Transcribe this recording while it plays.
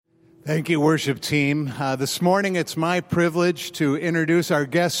Thank you, worship team. This morning, it's my privilege to introduce our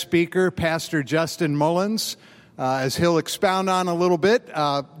guest speaker, Pastor Justin Mullins. As he'll expound on a little bit,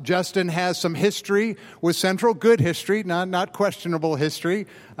 Justin has some history with Central, good history, not questionable history,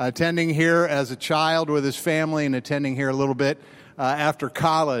 attending here as a child with his family and attending here a little bit after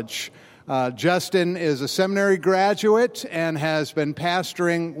college. Justin is a seminary graduate and has been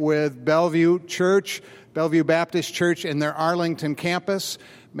pastoring with Bellevue Baptist Church in their Arlington campus.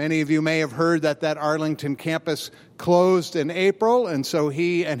 Many of you may have heard that Arlington campus closed in April, and so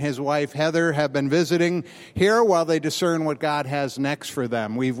he and his wife Heather have been visiting here while they discern what God has next for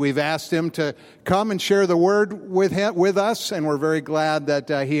them. We've asked him to come and share the word with us, and we're very glad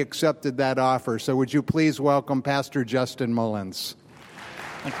that he accepted that offer. So would you please welcome Pastor Justin Mullins.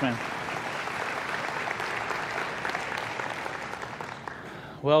 Thanks, man.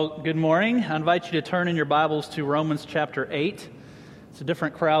 Well, good morning. I invite you to turn in your Bibles to Romans chapter 8. It's a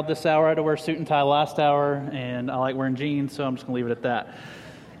different crowd this hour. I had to wear a suit and tie last hour, and I like wearing jeans, so I'm just going to leave it at that.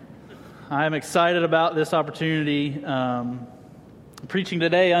 I'm excited about this opportunity. Preaching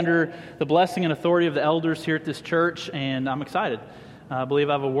today under the blessing and authority of the elders here at this church, and I'm excited. I believe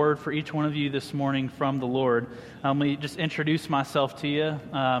I have a word for each one of you this morning from the Lord. Let me just introduce myself to you.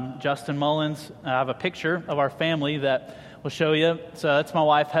 Justin Mullins. I have a picture of our family that we'll show you. So that's my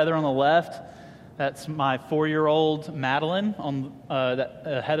wife, Heather, on the left. That's my 4-year-old Madeline on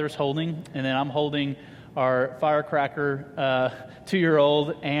that Heather's holding, and then I'm holding our firecracker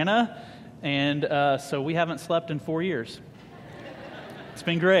 2-year-old Anna, and so we haven't slept in 4 years. It's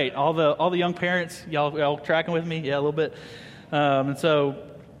been great. All the young parents, y'all tracking with me? Yeah, a little bit. And so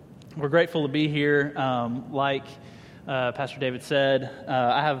we're grateful to be here. Like Pastor David said,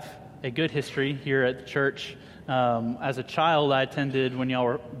 I have a good history here at the church. As a child, I attended when y'all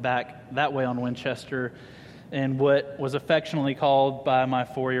were back that way on Winchester in what was affectionately called by my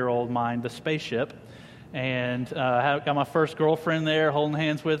 4-year-old mind the spaceship. And I got my first girlfriend there, holding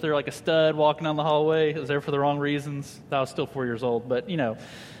hands with her like a stud, walking down the hallway. I was there for the wrong reasons. I was still 4 years old, but, it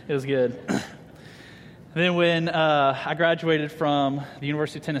was good. Then when I graduated from the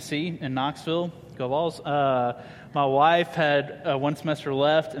University of Tennessee in Knoxville, go Vols, my wife had one semester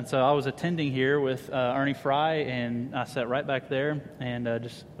left, and so I was attending here with Ernie Fry, and I sat right back there and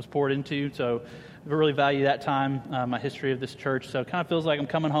just was poured into. So I really value that time, my history of this church. So it kind of feels like I'm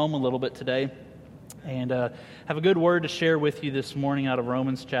coming home a little bit today, and have a good word to share with you this morning out of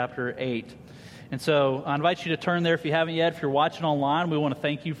Romans chapter 8. And so I invite you to turn there if you haven't yet. If you're watching online, we want to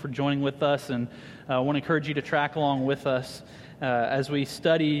thank you for joining with us, and I want to encourage you to track along with us as we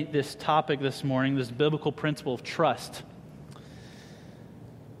study this topic this morning, this biblical principle of trust.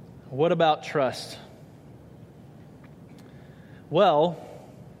 What about trust? Well,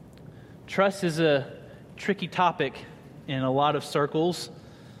 trust is a tricky topic in a lot of circles.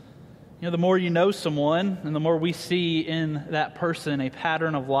 The more you know someone, and the more we see in that person a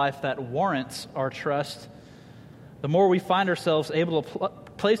pattern of life that warrants our trust, the more we find ourselves able to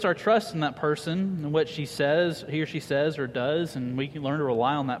place our trust in that person and what he or she says or does, and we can learn to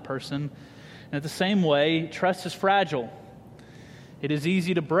rely on that person. And at the same way, trust is fragile. It is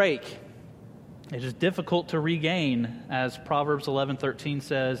easy to break. It is difficult to regain. As Proverbs 11:13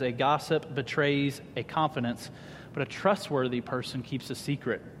 says, a gossip betrays a confidence, but a trustworthy person keeps a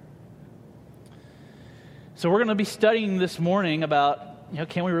secret. So we're going to be studying this morning about,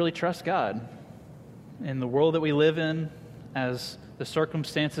 can we really trust God? In the world that we live in, as the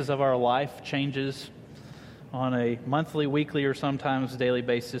circumstances of our life changes on a monthly, weekly, or sometimes daily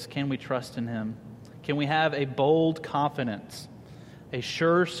basis, can we trust in Him? Can we have a bold confidence, a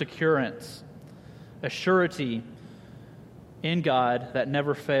sure securance, a surety in God that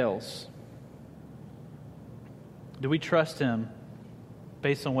never fails? Do we trust Him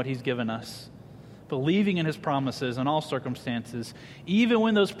based on what He's given us? Believing in His promises in all circumstances, even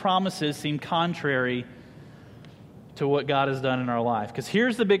when those promises seem contrary to what God has done in our life. Because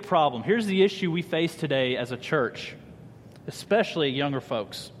here's the big problem. Here's the issue we face today as a church, especially younger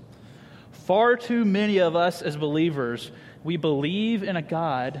folks. Far too many of us as believers, we believe in a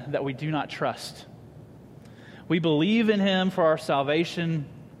God that we do not trust. We believe in Him for our salvation.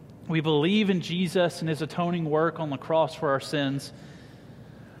 We believe in Jesus and His atoning work on the cross for our sins.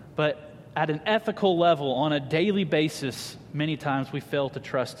 But at an ethical level, on a daily basis, many times we fail to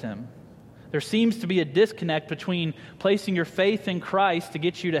trust Him. There seems to be a disconnect between placing your faith in Christ to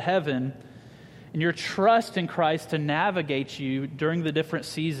get you to heaven and your trust in Christ to navigate you during the different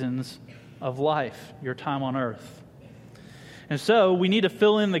seasons of life, your time on earth. And so we need to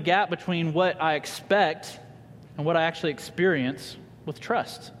fill in the gap between what I expect and what I actually experience with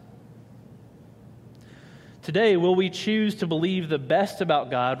trust. Today, will we choose to believe the best about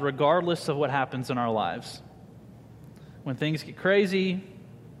God regardless of what happens in our lives? When things get crazy,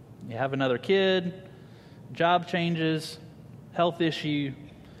 you have another kid, job changes, health issue,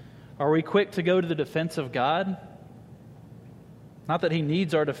 are we quick to go to the defense of God? Not that He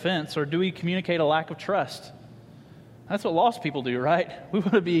needs our defense, or do we communicate a lack of trust? That's what lost people do, right? We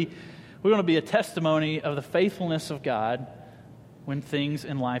want to be a testimony of the faithfulness of God when things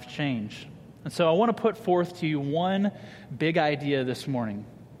in life change. And so I want to put forth to you one big idea this morning.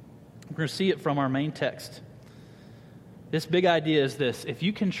 We're going to see it from our main text. This big idea is this: if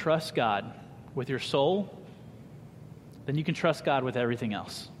you can trust God with your soul, then you can trust God with everything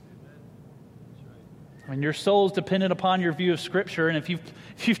else. I mean, your soul is dependent upon your view of Scripture, and if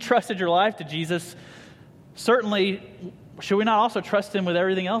you've trusted your life to Jesus, certainly should we not also trust Him with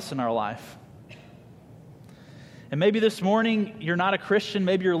everything else in our life? And maybe this morning you're not a Christian.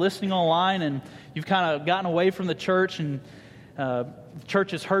 Maybe you're listening online and you've kind of gotten away from the church, and the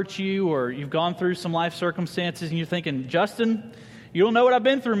church has hurt you, or you've gone through some life circumstances and you're thinking, Justin, you don't know what I've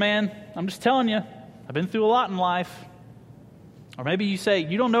been through, man. I'm just telling you, I've been through a lot in life. Or maybe you say,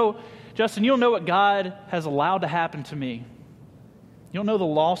 you don't know, Justin, you don't know what God has allowed to happen to me. You don't know the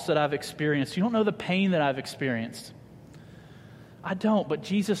loss that I've experienced. You don't know the pain that I've experienced. I don't, but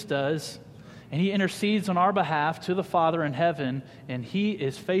Jesus does. And He intercedes on our behalf to the Father in heaven, and He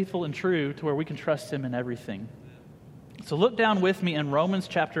is faithful and true to where we can trust Him in everything. So look down with me in Romans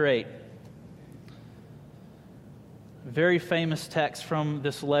chapter 8. A very famous text from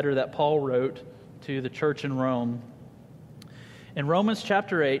this letter that Paul wrote to the church in Rome. In Romans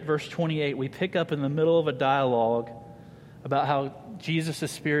chapter 8, verse 28, we pick up in the middle of a dialogue about how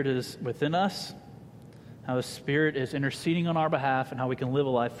Jesus' Spirit is within us, how His Spirit is interceding on our behalf, and how we can live a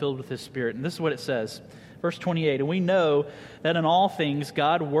life filled with His Spirit. And this is what it says. Verse 28, and we know that in all things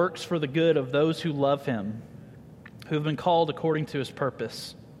God works for the good of those who love Him, who have been called according to His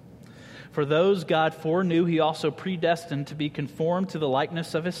purpose. For those God foreknew, He also predestined to be conformed to the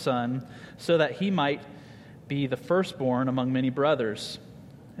likeness of His Son, so that He might be the firstborn among many brothers.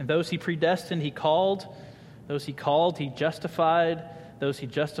 And those He predestined, He called. Those He called, He justified. Those He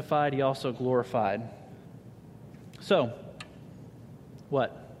justified, He also glorified. So,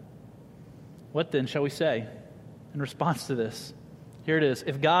 what? What then shall we say in response to this? Here it is.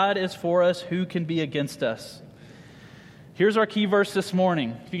 If God is for us, who can be against us? Here's our key verse this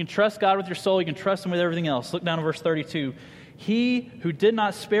morning. If you can trust God with your soul, you can trust Him with everything else. Look down at verse 32. He who did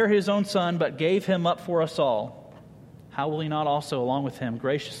not spare His own Son, but gave Him up for us all, how will He not also, along with Him,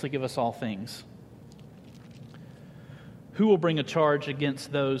 graciously give us all things? Who will bring a charge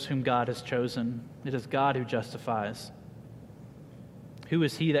against those whom God has chosen? It is God who justifies. Who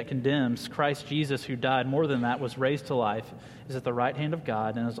is he that condemns? Christ Jesus, who died, more than that, was raised to life, is at the right hand of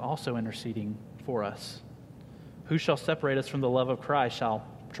God, and is also interceding for us. Who shall separate us from the love of Christ? Shall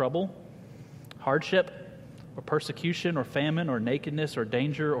trouble, hardship, or persecution, or famine, or nakedness, or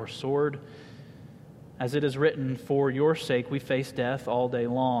danger, or sword? As it is written, for your sake we face death all day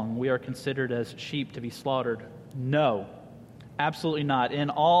long. We are considered as sheep to be slaughtered. No, absolutely not. In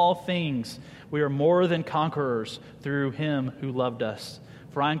all things we are more than conquerors through Him who loved us.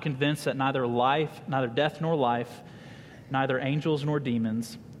 For I am convinced that neither death nor life, neither angels nor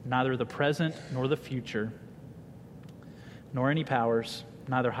demons, neither the present nor the future, nor any powers,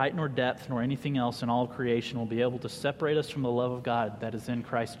 neither height nor depth, nor anything else in all of creation will be able to separate us from the love of God that is in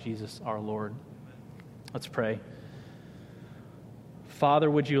Christ Jesus our Lord. Let's pray.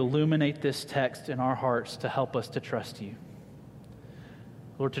 Father, would you illuminate this text in our hearts to help us to trust you?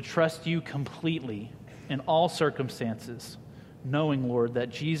 Lord, to trust you completely in all circumstances, knowing, Lord, that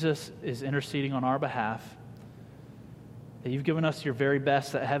Jesus is interceding on our behalf, that you've given us your very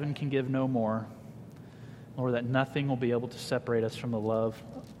best, that heaven can give no more, Lord, that nothing will be able to separate us from the love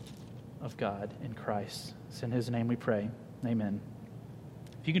of God in Christ. It's in His name we pray. Amen.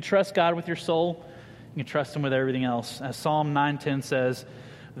 If you can trust God with your soul, you can trust Him with everything else. As Psalm 9:10 says,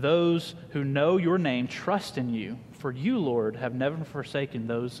 those who know your name trust in you, for you, Lord, have never forsaken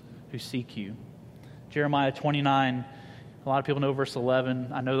those who seek you. Jeremiah 29, a lot of people know verse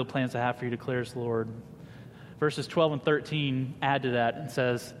 11. I know the plans I have for you, declares the Lord. Verses 12 and 13 add to that and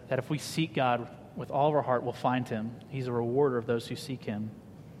says that if we seek God with all of our heart, we'll find Him. He's a rewarder of those who seek Him.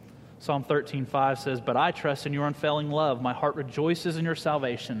 Psalm 13:5 says, but I trust in your unfailing love. My heart rejoices in your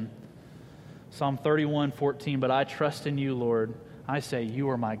salvation. Psalm 31:14, but I trust in you, Lord. I say, you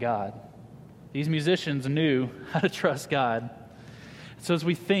are my God. These musicians knew how to trust God. So as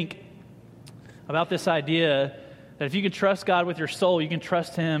we think about this idea that if you can trust God with your soul, you can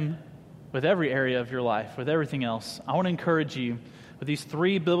trust Him with every area of your life, with everything else, I want to encourage you with these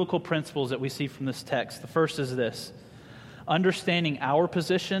three biblical principles that we see from this text. The first is this: understanding our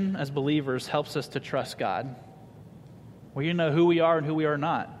position as believers helps us to trust God. We know who we are and who we are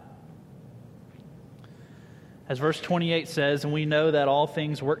not. As verse 28 says, and we know that all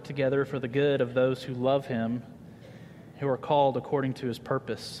things work together for the good of those who love him, who are called according to his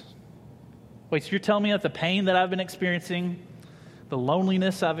purpose. Wait, so you're telling me that the pain that I've been experiencing, the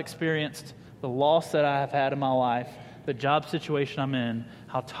loneliness I've experienced, the loss that I have had in my life, the job situation I'm in,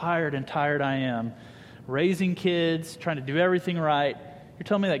 how tired I am, raising kids, trying to do everything right, you're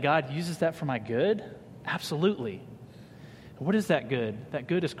telling me that God uses that for my good? Absolutely. What is that good? That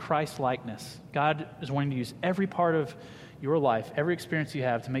good is Christ-likeness. God is wanting to use every part of your life, every experience you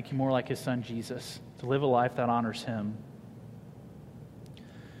have, to make you more like his son Jesus, to live a life that honors him.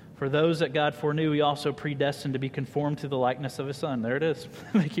 For those that God foreknew, he also predestined to be conformed to the likeness of his son. There it is.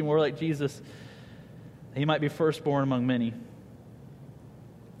 Make you more like Jesus. He might be firstborn among many.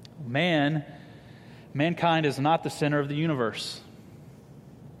 Mankind is not the center of the universe.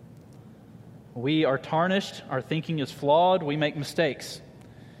 We are tarnished. Our thinking is flawed. We make mistakes.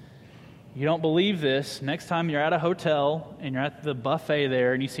 You don't believe this? Next time you're at a hotel and you're at the buffet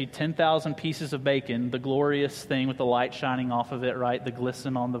there and you see 10,000 pieces of bacon, the glorious thing with the light shining off of it, right? The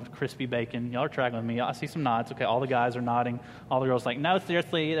glisten on the crispy bacon. Y'all are tracking with me. I see some nods. Okay, all the guys are nodding. All the girls are like, no,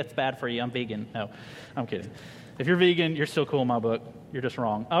 seriously, that's bad for you. I'm vegan. No, I'm kidding. If you're vegan, you're still cool in my book. You're just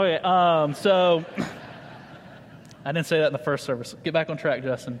wrong. Okay, so I didn't say that in the first service. Get back on track,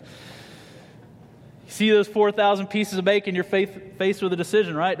 Justin. See those 4,000 pieces of bacon, you're faced with a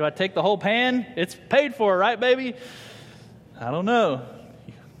decision, right? Do I take the whole pan? It's paid for, right, baby? I don't know.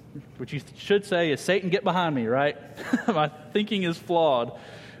 What you should say is, Satan, get behind me, right? My thinking is flawed.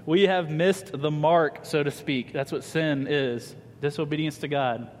 We have missed the mark, so to speak. That's what sin is, disobedience to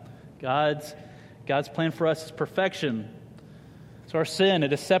God. God's plan for us is perfection. So our sin,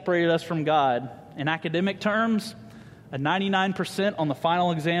 it has separated us from God. In academic terms, a 99% on the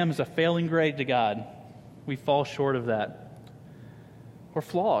final exam is a failing grade to God. We fall short of that. We're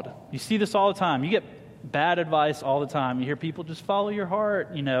flawed. You see this all the time. You get bad advice all the time. You hear people just follow your heart,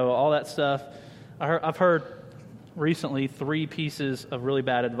 all that stuff. I've heard recently 3 pieces of really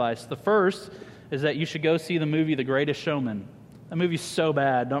bad advice. The first is that you should go see the movie The Greatest Showman. That movie's so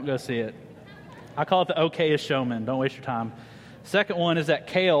bad, don't go see it. I call it the okayest showman. Don't waste your time. Second one is that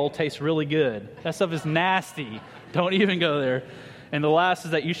kale tastes really good. That stuff is nasty. Don't even go there. And the last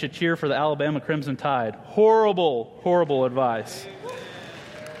is that you should cheer for the Alabama Crimson Tide. Horrible, horrible advice.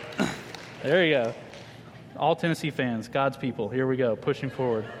 There you go. All Tennessee fans, God's people. Here we go, pushing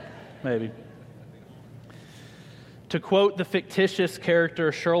forward, maybe. To quote the fictitious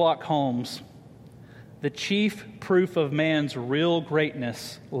character Sherlock Holmes, the chief proof of man's real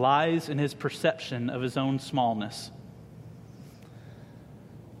greatness lies in his perception of his own smallness.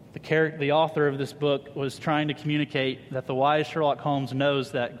 The author of this book was trying to communicate that the wise Sherlock Holmes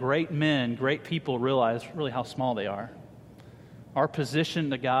knows that great men, great people realize really how small they are. Our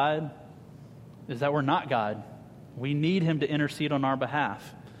position to God is that we're not God. We need him to intercede on our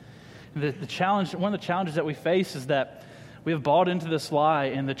behalf. One of the challenges that we face is that we have bought into this lie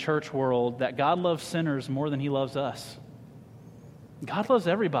in the church world that God loves sinners more than he loves us. God loves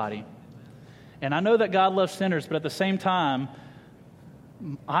everybody. And I know that God loves sinners, but at the same time,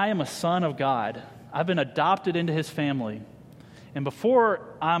 I am a son of God. I've been adopted into his family. And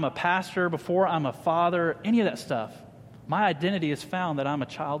before I'm a pastor, before I'm a father, any of that stuff, my identity is found that I'm a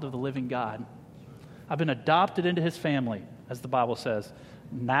child of the living God. I've been adopted into his family, as the Bible says.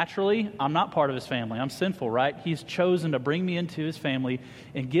 Naturally, I'm not part of his family. I'm sinful, right? He's chosen to bring me into his family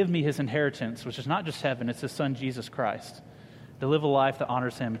and give me his inheritance, which is not just heaven, it's his son, Jesus Christ. To live a life that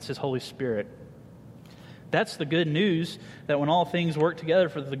honors him. It's his Holy Spirit. That's the good news, that when all things work together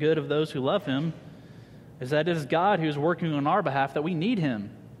for the good of those who love him, is that it is God who is working on our behalf, that we need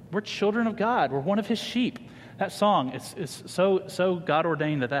him. We're children of God. We're one of his sheep. That song, it's so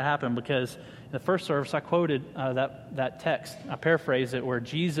God-ordained that happened, because in the first service I quoted that text. I paraphrase it, where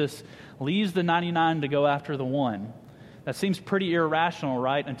Jesus leaves the 99 to go after the one. That seems pretty irrational,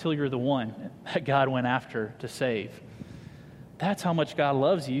 right? Until you're the one that God went after to save. That's how much God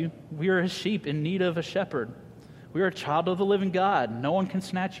loves you. We are his sheep in need of a shepherd. We are a child of the living God. No one can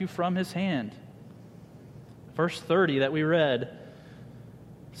snatch you from his hand. Verse 30 that we read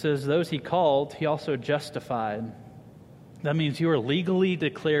says, those he called, he also justified. That means you are legally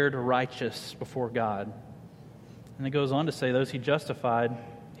declared righteous before God. And it goes on to say, those he justified,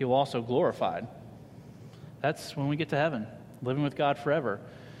 he will also glorify. That's when we get to heaven, living with God forever.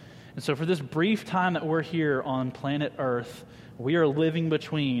 And so for this brief time that we're here on planet Earth, we are living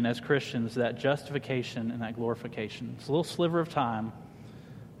between, as Christians, that justification and that glorification. It's a little sliver of time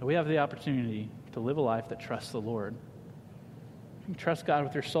that we have the opportunity to live a life that trusts the Lord. You can trust God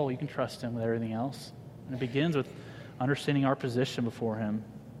with your soul. You can trust Him with everything else. And it begins with understanding our position before Him.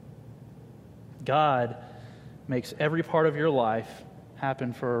 God makes every part of your life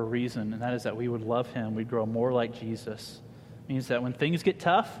happen for a reason, and that is that we would love Him. We'd grow more like Jesus. It means that when things get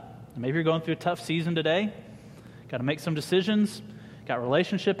tough, maybe you're going through a tough season today, got to make some decisions, got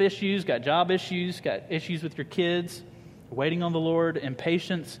relationship issues, got job issues, got issues with your kids, waiting on the Lord,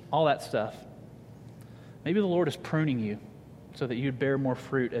 impatience, all that stuff. Maybe the Lord is pruning you so that you'd bear more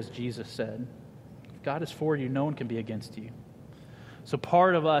fruit, as Jesus said. If God is for you, no one can be against you. So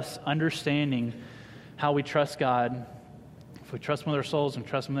part of us understanding how we trust God, if we trust Him with our souls and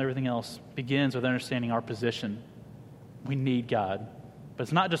trust Him with everything else, begins with understanding our position. We need God. But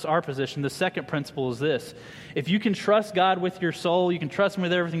it's not just our position. The second principle is this. If you can trust God with your soul, you can trust Him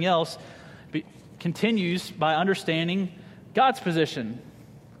with everything else, it continues by understanding God's position.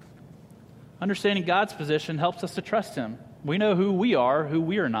 Understanding God's position helps us to trust Him. We know who we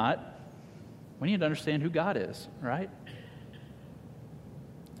are not. We need to understand who God is, right?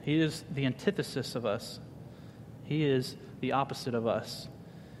 He is the antithesis of us. He is the opposite of us.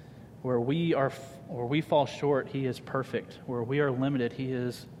 Where we fall short, He is perfect. Where we are limited, He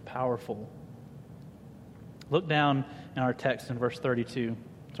is powerful. Look down in our text in verse 32.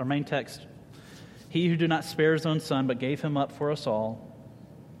 It's our main text. He who did not spare His own Son, but gave Him up for us all,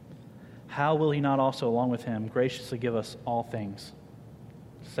 how will He not also, along with Him, graciously give us all things?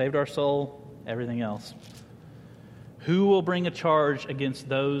 Saved our soul, everything else. Who will bring a charge against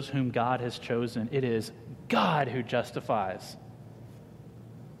those whom God has chosen? It is God who justifies.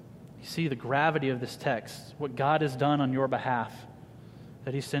 You see the gravity of this text, what God has done on your behalf,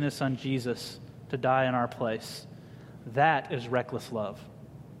 that He sent His Son Jesus to die in our place. That is reckless love.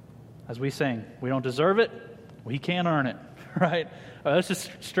 As we sing, we don't deserve it, we can't earn it, right? That's just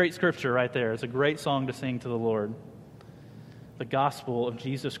straight scripture right there. It's a great song to sing to the Lord. The gospel of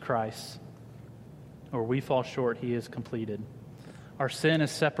Jesus Christ. Where we fall short, He is completed. Our sin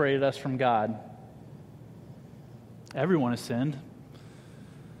has separated us from God. Everyone has sinned.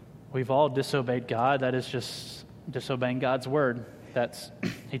 We've all disobeyed God. That is just disobeying God's word.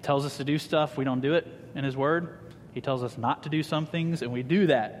 He tells us to do stuff, we don't do it in His word. He tells us not to do some things, and we do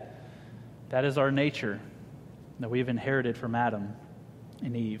that. That is our nature that we have inherited from Adam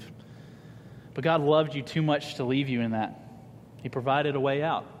and Eve. But God loved you too much to leave you in that. He provided a way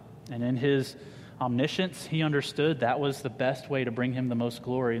out. And in His omniscience, He understood that was the best way to bring Him the most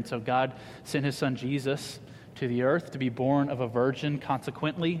glory. And so God sent His Son Jesus to the earth to be born of a virgin.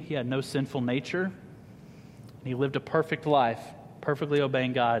 Consequently, He had no sinful nature. And He lived a perfect life, perfectly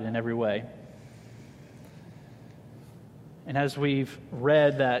obeying God in every way. And as we've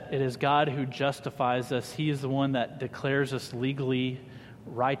read that it is God who justifies us, He is the one that declares us legally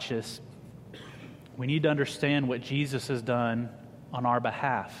righteous. We need to understand what Jesus has done on our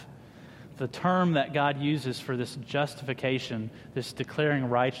behalf. The term that God uses for this justification, this declaring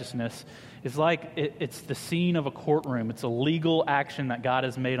righteousness, is like it's the scene of a courtroom. It's a legal action that God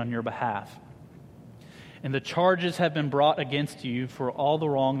has made on your behalf. And the charges have been brought against you for all the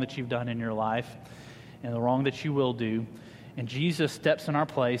wrong that you've done in your life and the wrong that you will do. And Jesus steps in our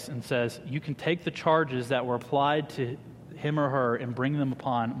place and says, you can take the charges that were applied to him or her and bring them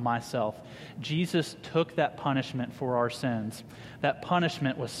upon myself. Jesus took that punishment for our sins. That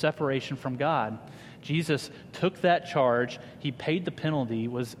punishment was separation from God. Jesus took that charge. He paid the penalty,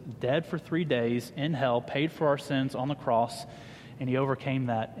 was dead for 3 days in hell, paid for our sins on the cross, and He overcame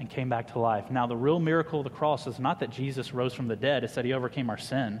that and came back to life. Now, the real miracle of the cross is not that Jesus rose from the dead. It's that He overcame our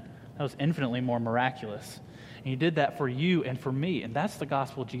sin. That was infinitely more miraculous. And He did that for you and for me. And that's the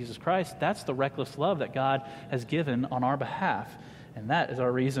gospel of Jesus Christ. That's the reckless love that God has given on our behalf. And that is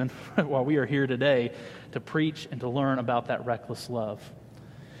our reason why we are here today, to preach and to learn about that reckless love.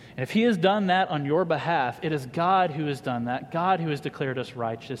 And if He has done that on your behalf, it is God who has done that, God who has declared us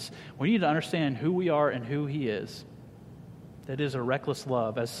righteous. We need to understand who we are and who He is. That is a reckless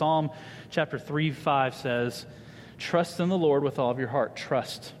love. As Psalm chapter 3:5 says, trust in the Lord with all of your heart.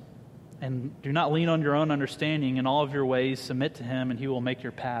 Trust. And do not lean on your own understanding. In all of your ways, submit to Him, and He will make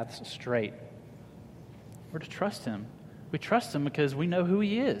your paths straight. We're to trust Him. We trust Him because we know who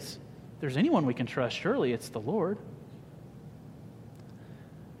He is. If there's anyone we can trust, surely it's the Lord.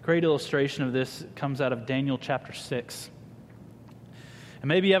 Great illustration of this comes out of Daniel chapter 6. And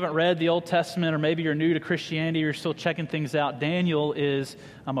maybe you haven't read the Old Testament, or maybe you're new to Christianity, you're still checking things out. Daniel is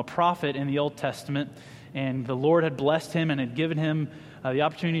a prophet in the Old Testament, and the Lord had blessed him and had given him the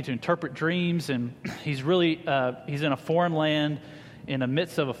opportunity to interpret dreams, and he's in a foreign land, in the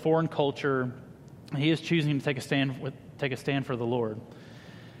midst of a foreign culture. He is choosing to take a stand for the Lord.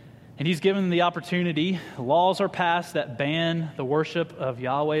 And he's given the opportunity. Laws are passed that ban the worship of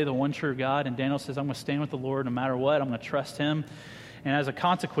Yahweh, the one true God. And Daniel says, I'm going to stand with the Lord no matter what. I'm going to trust him. And as a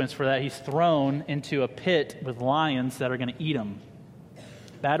consequence for that, he's thrown into a pit with lions that are going to eat him.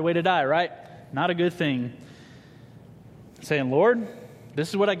 Bad way to die, right? Not a good thing. Saying, Lord, this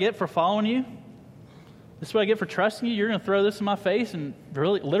is what I get for following you? This is what I get for trusting you? You're going to throw this in my face and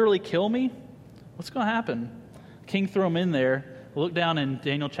literally kill me? What's going to happen? The king threw him in there. Look down in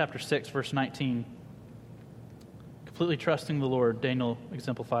Daniel chapter 6, verse 19. Completely trusting the Lord, Daniel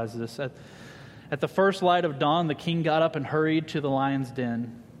exemplifies this. At the first light of dawn, the king got up and hurried to the lion's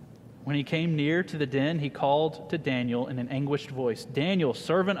den. When he came near to the den, he called to Daniel in an anguished voice, Daniel,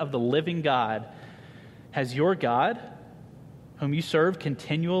 servant of the living God, has your God, whom you serve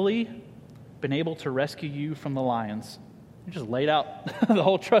continually, been able to rescue you from the lions? You just laid out the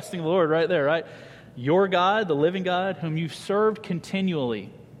whole trusting the Lord right there, right? Your God, the living God, whom you've served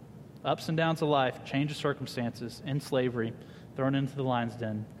continually, ups and downs of life, change of circumstances, in slavery, thrown into the lion's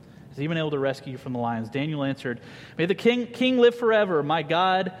den, is even able to rescue you from the lions. Daniel answered, may the king live forever. My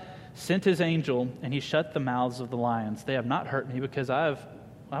God sent his angel, and he shut the mouths of the lions. They have not hurt me, because I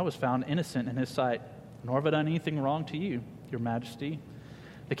was found innocent in his sight, nor have I done anything wrong to you, your majesty.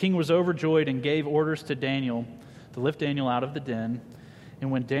 The king was overjoyed and gave orders to Daniel to lift Daniel out of the den. And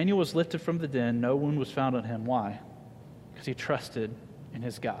when Daniel was lifted from the den, no wound was found on him. Why? Because he trusted in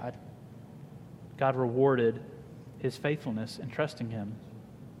his God. God rewarded his faithfulness in trusting him.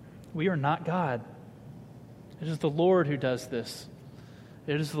 We are not God. It is the Lord who does this.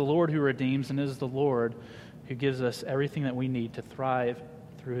 It is the Lord who redeems, and it is the Lord who gives us everything that we need to thrive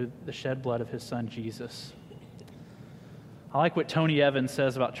through the shed blood of his son, Jesus. I like what Tony Evans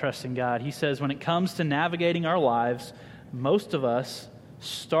says about trusting God. He says, when it comes to navigating our lives, most of us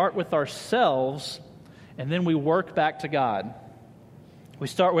start with ourselves, and then we work back to God. We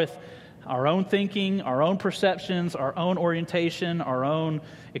start with our own thinking, our own perceptions, our own orientation, our own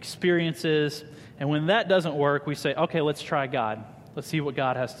experiences. And when that doesn't work, we say, okay, let's try God. Let's see what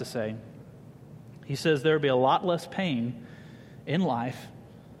God has to say. He says there would be a lot less pain in life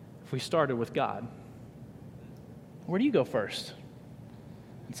if we started with God. Where do you go first?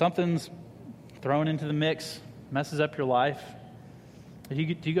 When something's thrown into the mix, messes up your life, do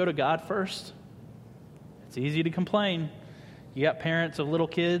you go to God first? It's easy to complain. You got parents of little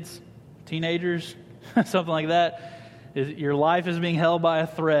kids, teenagers, something like that. Your life is being held by a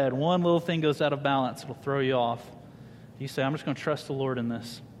thread. One little thing goes out of balance, it'll throw you off. You say, I'm just going to trust the Lord in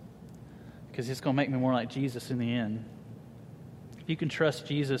this, because it's going to make me more like Jesus in the end. If you can trust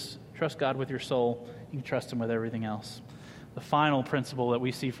Jesus, trust God with your soul, you can trust him with everything else. The final principle that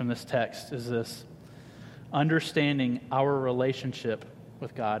we see from this text is this: understanding our relationship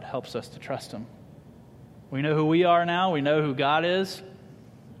with God helps us to trust him. We know who we are now. We know who God is.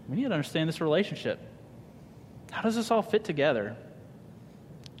 We need to understand this relationship. How does this all fit together?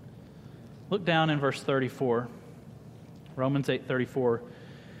 Look down in verse 34. Romans 8:34.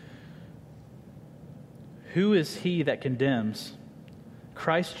 Who is he that condemns?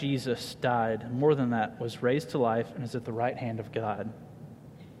 Christ Jesus died. More than that, was raised to life and is at the right hand of God.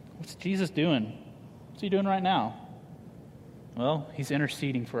 What's Jesus doing? What's he doing right now? Well, he's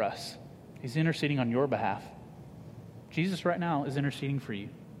interceding for us. He's interceding on your behalf. Jesus right now is interceding for you.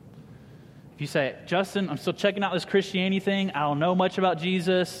 If you say, Justin, I'm still checking out this Christianity thing. I don't know much about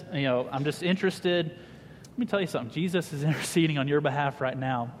Jesus. I'm just interested. Let me tell you something. Jesus is interceding on your behalf right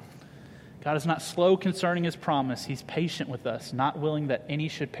now. God is not slow concerning his promise. He's patient with us, not willing that any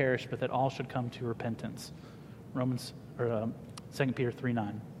should perish, but that all should come to repentance. 2 Peter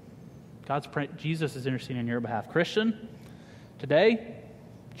 3:9. Jesus is interceding on your behalf. Christian, today,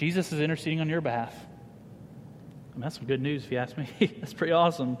 Jesus is interceding on your behalf. And that's some good news if you ask me. That's pretty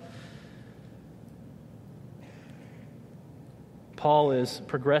awesome. Paul is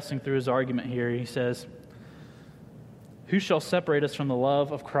progressing through his argument here. He says, who shall separate us from the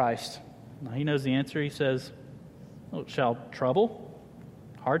love of Christ? Now he knows the answer. He says, shall trouble,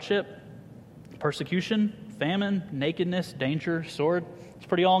 hardship, persecution, famine, nakedness, danger, sword? It's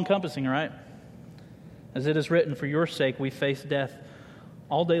pretty all-encompassing, right? As it is written, for your sake we face death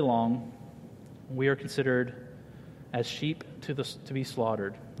all day long. We are considered as sheep to be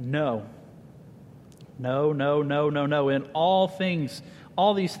slaughtered. No. In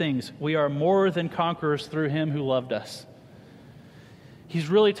all these things, we are more than conquerors through him who loved us. He's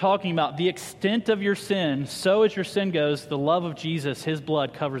really talking about the extent of your sin. So as your sin goes, the love of Jesus, his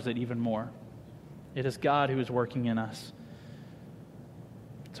blood, covers it even more. It is God who is working in us.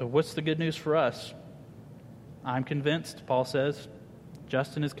 So what's the good news for us? I'm convinced, Paul says.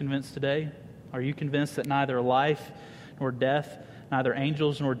 Justin is convinced today. Are you convinced that neither life nor death, neither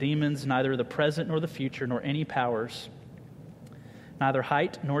angels nor demons, neither the present nor the future, nor any powers, neither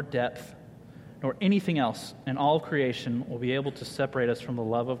height nor depth, nor anything else in all of creation will be able to separate us from the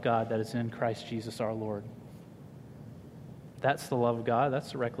love of God that is in Christ Jesus our Lord? That's the love of God.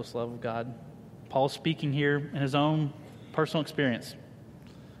 That's the reckless love of God. Paul's speaking here in his own personal experience.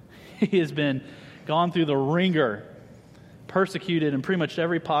 He has been gone through the ringer, persecuted in pretty much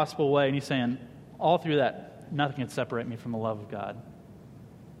every possible way, and he's saying, all through that, nothing can separate me from the love of God.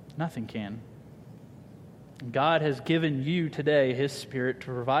 Nothing can. God has given you today His Spirit to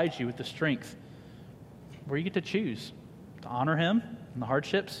provide you with the strength where you get to choose to honor Him in the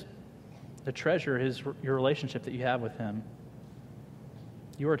hardships, to treasure your relationship that you have with Him.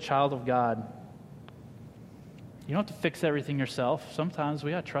 You are a child of God. You don't have to fix everything yourself. Sometimes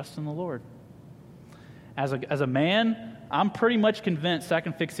we got to trust in the Lord. As a man, I'm pretty much convinced I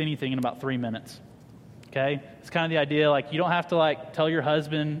can fix anything in about 3 minutes. Okay? It's kind of the idea, like, you don't have to, tell your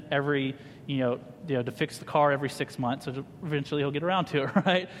husband every, to fix the car every 6 months, so eventually he'll get around to it,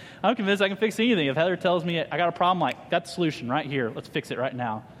 right? I'm convinced I can fix anything. If Heather tells me I got a problem, got the solution right here. Let's fix it right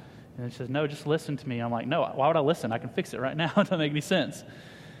now. And she says, no, just listen to me. I'm like, no, why would I listen? I can fix it right now. It doesn't make any sense.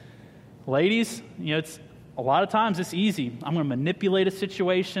 Ladies, it's a lot of times it's easy. I'm going to manipulate a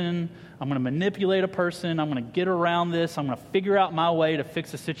situation. I'm going to manipulate a person. I'm going to get around this. I'm going to figure out my way to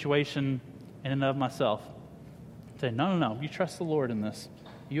fix a situation in and of myself. Say, no. You trust the Lord in this.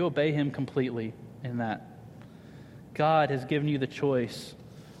 You obey Him completely in that. God has given you the choice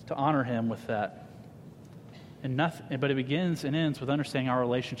to honor Him with that. But it begins and ends with understanding our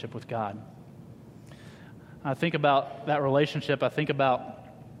relationship with God. I think about that relationship. I think about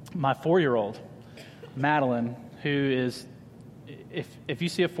my 4-year-old, Madeline, who is, if you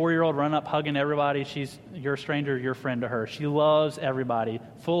see a 4-year-old run up hugging everybody, you're a stranger, you're a friend to her. She loves everybody,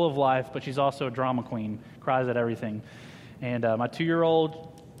 full of life, but she's also a drama queen, cries at everything. And my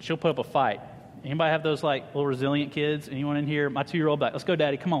 2-year-old, she'll put up a fight. Anybody have those little resilient kids? Anyone in here? My 2-year-old, let's go,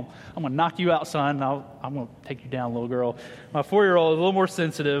 Daddy, come on. I'm going to knock you out, son. I'm going to take you down, little girl. My 4-year-old is a little more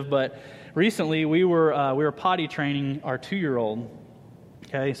sensitive, but recently we were potty training our 2-year-old.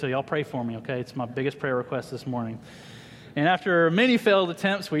 Okay, so y'all pray for me, okay? It's my biggest prayer request this morning. And after many failed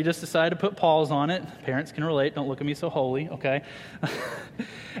attempts, we just decided to put pause on it. Parents can relate. Don't look at me so holy, okay?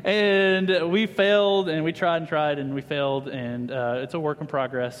 And we failed, and we tried, and we failed, and it's a work in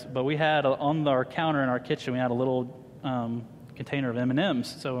progress. But we had, on our counter in our kitchen, we had a little container of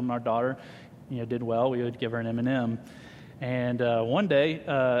M&Ms. So when our daughter, did well, we would give her an M&M. And one day,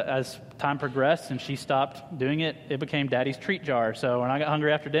 as time progressed and she stopped doing it, it became Daddy's treat jar. So when I got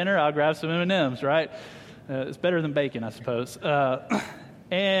hungry after dinner, I'll grab some M&Ms, right? It's better than bacon, I suppose.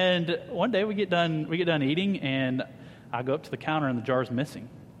 And one day we get done eating, and I go up to the counter and the jar's missing.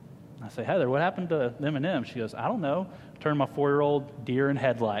 I say, Heather, what happened to the M&Ms? She goes, I don't know. I turned my 4-year-old deer in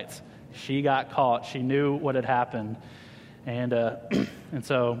headlights. She got caught. She knew what had happened. And and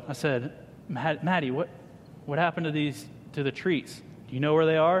so I said, Maddie, what happened to the treats? Do you know where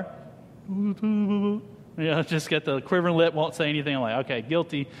they are? Just get the quivering lip, won't say anything. I'm like, okay,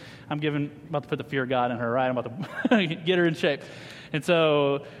 guilty. I'm about to put the fear of God in her, right? I'm about to get her in shape. And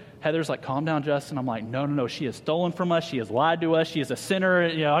so Heather's like, calm down, Justin. I'm like, no. She has stolen from us. She has lied to us. She is a sinner.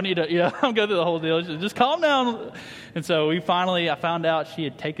 I need to, I'm going through the whole deal. Just calm down. And so I found out she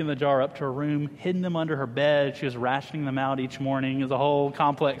had taken the jar up to her room, hidden them under her bed. She was rationing them out each morning. It was a whole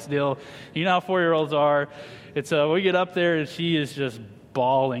complex deal. You know how 4-year-olds are. And so we get up there, and she is just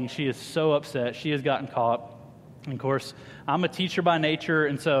bawling. She is so upset. She has gotten caught. And of course, I'm a teacher by nature,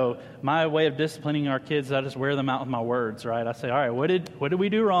 and so my way of disciplining our kids is I just wear them out with my words, right? I say, all right, what did we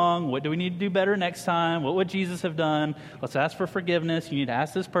do wrong? What do we need to do better next time? What would Jesus have done? Let's ask for forgiveness. You need to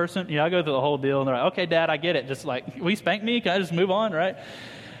ask this person. I go through the whole deal, and they're like, okay, Dad, I get it. Just will you spank me? Can I just move on, right?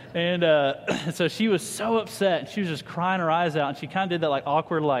 And so she was so upset. She was just crying her eyes out, and she kind of did that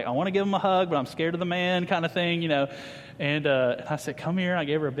awkward, I want to give him a hug, but I'm scared of the man kind of thing, And I said, come here. I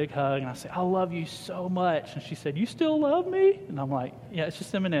gave her a big hug, and I said, I love you so much. And she said, you still love me? And I'm like, yeah, it's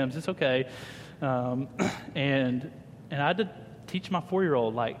just M&Ms. It's okay. And I had to teach my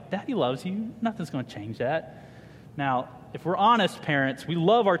 4-year-old, Daddy loves you. Nothing's going to change that. Now, if we're honest parents, we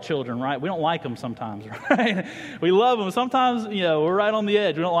love our children, right? We don't like them sometimes, right? We love them. Sometimes, we're right on the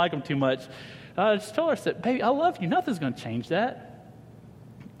edge. We don't like them too much. I just told her, I said, baby, I love you. Nothing's going to change that.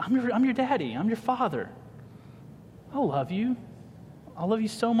 I'm your daddy. I'm your father. I love you. I love you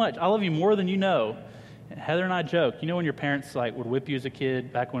so much. I love you more than you know. Heather and I joke, you know when your parents like would whip you as a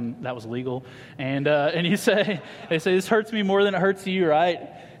kid back when that was legal, and they say this hurts me more than it hurts you, right?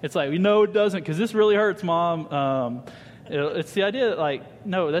 It's like, no, it doesn't, because this really hurts, Mom. It's the idea that, like,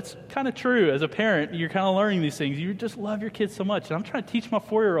 no, that's kind of true. As a parent, you're kind of learning these things. You just love your kids so much. And I'm trying to teach my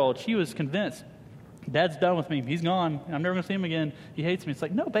 4-year-old. She was convinced, Dad's done with me. He's gone. I'm never going to see him again. He hates me. It's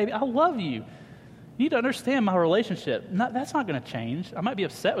like, no, baby, I love you. You need to understand my relationship. That's not going to change. I might be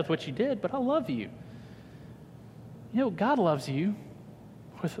upset with what you did, but I love you. You know, God loves you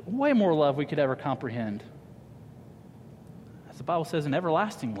with way more love we could ever comprehend. As the Bible says, an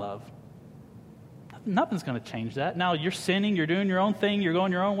everlasting love. Nothing's going to change that. Now, you're sinning, you're doing your own thing, you're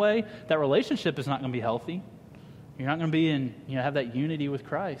going your own way. That relationship is not going to be healthy. You're not going to be have that unity with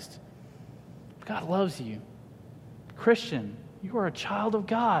Christ. God loves you. Christian, you are a child of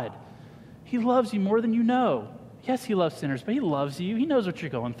God. He loves you more than you know. Yes, he loves sinners, but he loves you. He knows what you're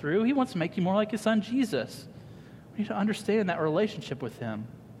going through. He wants to make you more like his son, Jesus. We need to understand that relationship with him.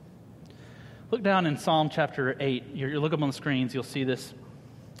 Look down in Psalm chapter 8. You look up on the screens, you'll see this.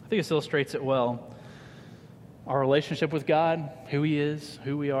 I think this illustrates it well. Our relationship with God, who he is,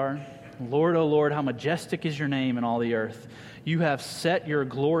 who we are. Lord, O Lord, how majestic is your name in all the earth. You have set your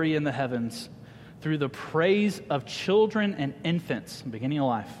glory in the heavens through the praise of children and infants, beginning of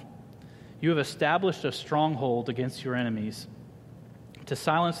life. You have established a stronghold against your enemies to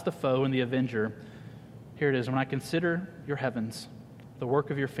silence the foe and the avenger. Here it is. When I consider your heavens, the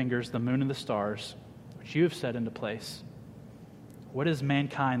work of your fingers, the moon and the stars, which you have set into place, what is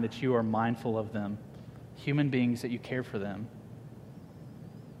mankind that you are mindful of them? Human beings that you care for them.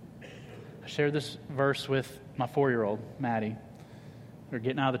 I shared this verse with my 4-year-old, Maddie. We were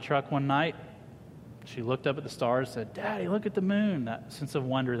getting out of the truck one night. She looked up at the stars and said, Daddy, look at the moon. That sense of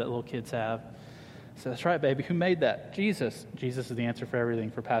wonder that little kids have. I said, that's right, baby. Who made that? Jesus. Jesus is the answer for everything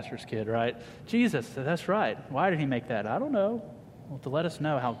for pastor's kid, right? Jesus. I said, that's right. Why did he make that? I don't know. Well, to let us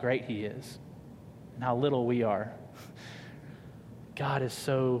know how great he is and how little we are. God is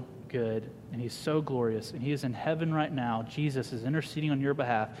so good, and he's so glorious, and he is in heaven right now. Jesus is interceding on your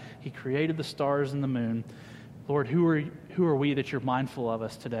behalf. He created the stars and the moon. Lord, who are we that you're mindful of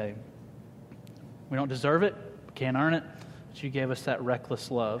us today? We don't deserve it, can't earn it, but you gave us that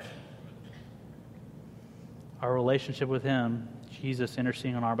reckless love. Our relationship with him, Jesus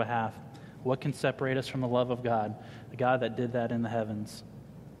interceding on our behalf, what can separate us from the love of God, the God that did that in the heavens?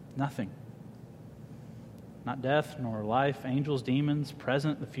 Nothing. Not death, nor life, angels, demons,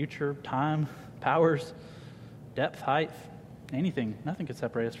 present, the future, time, powers, depth, height, anything. Nothing could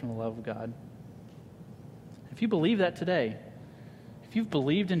separate us from the love of God. If you believe that today, if you've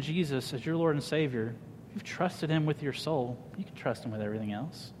believed in Jesus as your Lord and Savior, if you've trusted him with your soul, you can trust him with everything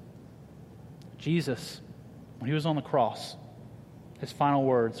else. Jesus, when he was on the cross, his final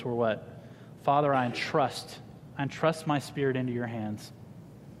words were what? Father, I entrust my spirit into your hands.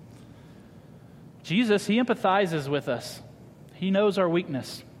 Jesus, he empathizes with us. He knows our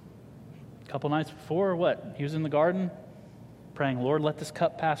weakness. A couple nights before, what? He was in the garden praying, Lord, let this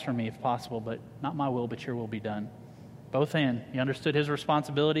cup pass from me if possible, but not my will, but your will be done. Both hands. He understood his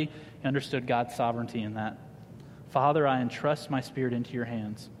responsibility. He understood God's sovereignty in that. Father, I entrust my spirit into your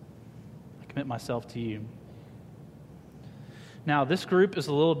hands. I commit myself to you. Now, this group is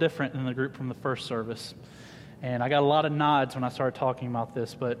a little different than the group from the first service. And I got a lot of nods when I started talking about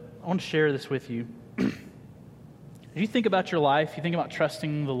this, but I want to share this with you. As you think about your life, you think about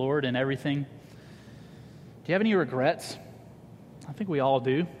trusting the Lord in everything, do you have any regrets? I think we all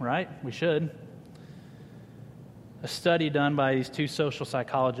do, right? We should. A study done by these 2 social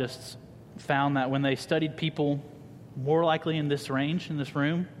psychologists found that when they studied people more likely in this range, in this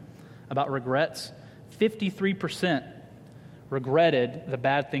room, about regrets, 53% regretted the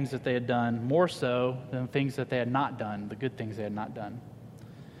bad things that they had done more so than things that they had not done, the good things they had not done.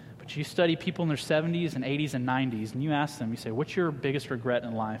 But you study people in their 70s and 80s and 90s, and you ask them, you say, what's your biggest regret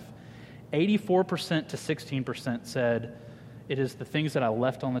in life? 84% to 16% said, it is the things that I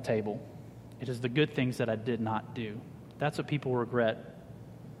left on the table. It is the good things that I did not do. That's what people regret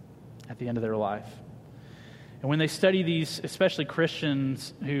at the end of their life. And when they study these, especially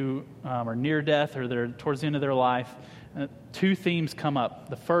Christians who are near death or they're towards the end of their life, 2 themes come up.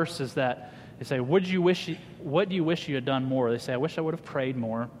 The first is that they say, what do you wish you had done more? They say, I wish I would have prayed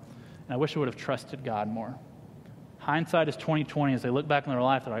more, and I wish I would have trusted God more. Hindsight is 20/20. As they look back in their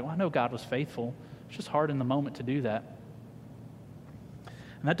life, they're like, well, I know God was faithful. It's just hard in the moment to do that.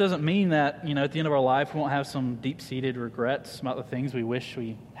 And that doesn't mean that, at the end of our life, we won't have some deep-seated regrets about the things we wish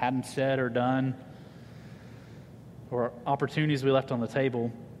we hadn't said or done, or opportunities we left on the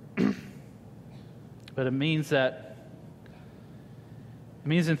table. But it means in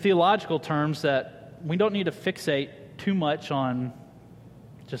theological terms that we don't need to fixate too much on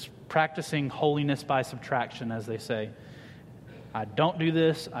just practicing holiness by subtraction, as they say. I don't do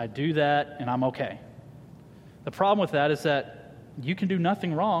this, I do that, and I'm okay. The problem with that is that you can do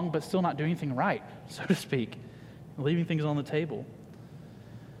nothing wrong but still not do anything right, so to speak, leaving things on the table.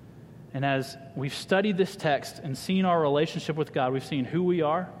 And as we've studied this text and seen our relationship with God, we've seen who we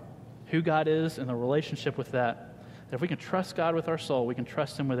are, who God is, and the relationship with that if we can trust God with our soul, we can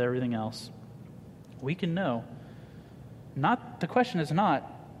trust Him with everything else. We can know. The question is not,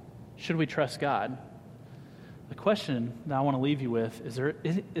 should we trust God? The question that I want to leave you with is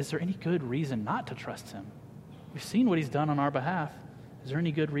there any good reason not to trust Him? We've seen what He's done on our behalf. Is there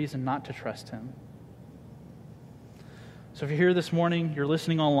any good reason not to trust Him? So if you're here this morning, you're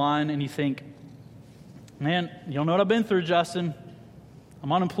listening online, and you think, man, you don't know what I've been through, Justin.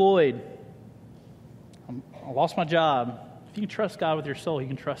 I'm unemployed. I lost my job. If you can trust God with your soul, you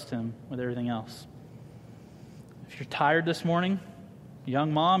can trust Him with everything else. If you're tired this morning,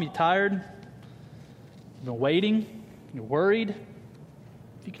 young mom, you're tired, you've been waiting, you're worried,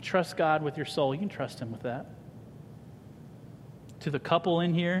 if you can trust God with your soul, you can trust Him with that. To the couple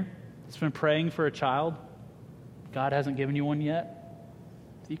in here that's been praying for a child, God hasn't given you one yet.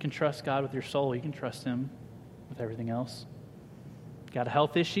 If you can trust God with your soul, you can trust Him with everything else. Got a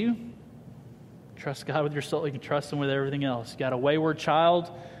health issue? Trust God with your soul, you can trust Him with everything else. Got a wayward child,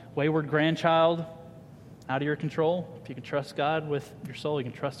 wayward grandchild, out of your control? If you can trust God with your soul, you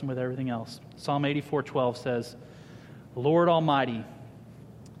can trust Him with everything else. Psalm 84:12 says, Lord Almighty,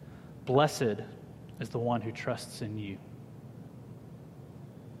 blessed is the one who trusts in you.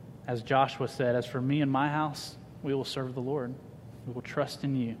 As Joshua said, as for me and my house, we will serve the Lord. We will trust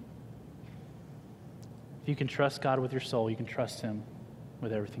in you. If you can trust God with your soul, you can trust Him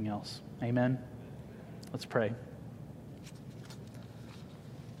with everything else. Amen. Let's pray.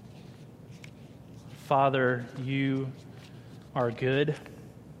 Father, you are good.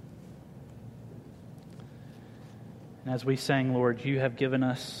 And as we sang, Lord, you have given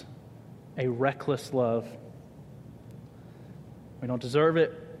us a reckless love. We don't deserve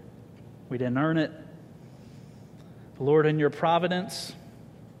it. We didn't earn it. But Lord, in your providence,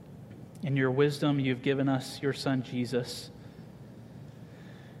 in your wisdom, you've given us your Son, Jesus.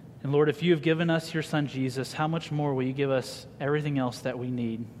 And Lord, if you have given us your Son, Jesus, how much more will you give us everything else that we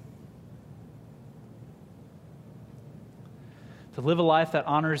need? To live a life that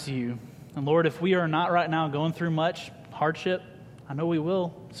honors you. And Lord, if we are not right now going through much hardship, I know we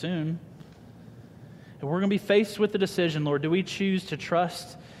will soon. And we're going to be faced with the decision, Lord, do we choose to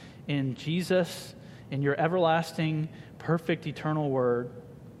trust in Jesus, in your everlasting, perfect, eternal word?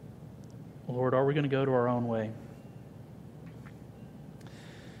 Lord, are we going to go to our own way?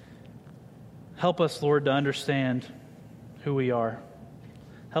 Help us, Lord, to understand who we are.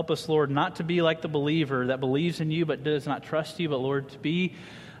 Help us, Lord, not to be like the believer that believes in you but does not trust you, but, Lord, to be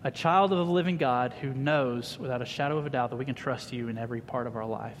a child of the living God who knows without a shadow of a doubt that we can trust you in every part of our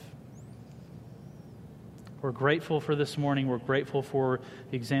life. We're grateful for this morning. We're grateful for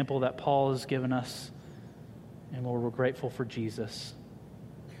the example that Paul has given us. And, Lord, we're grateful for Jesus.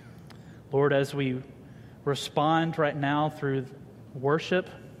 Lord, as we respond right now through worship,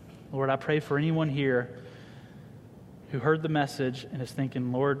 Lord, I pray for anyone here who heard the message and is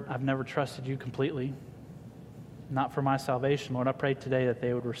thinking, Lord, I've never trusted you completely. Not for my salvation. Lord, I pray today that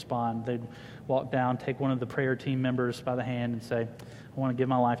they would respond. They'd walk down, take one of the prayer team members by the hand and say, I want to give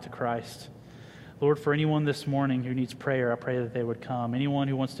my life to Christ. Lord, for anyone this morning who needs prayer, I pray that they would come. Anyone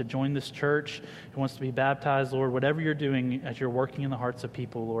who wants to join this church, who wants to be baptized, Lord, whatever you're doing as you're working in the hearts of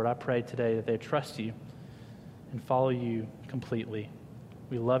people, Lord, I pray today that they trust you and follow you completely.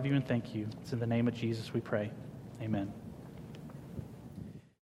 We love you and thank you. It's in the name of Jesus we pray. Amen.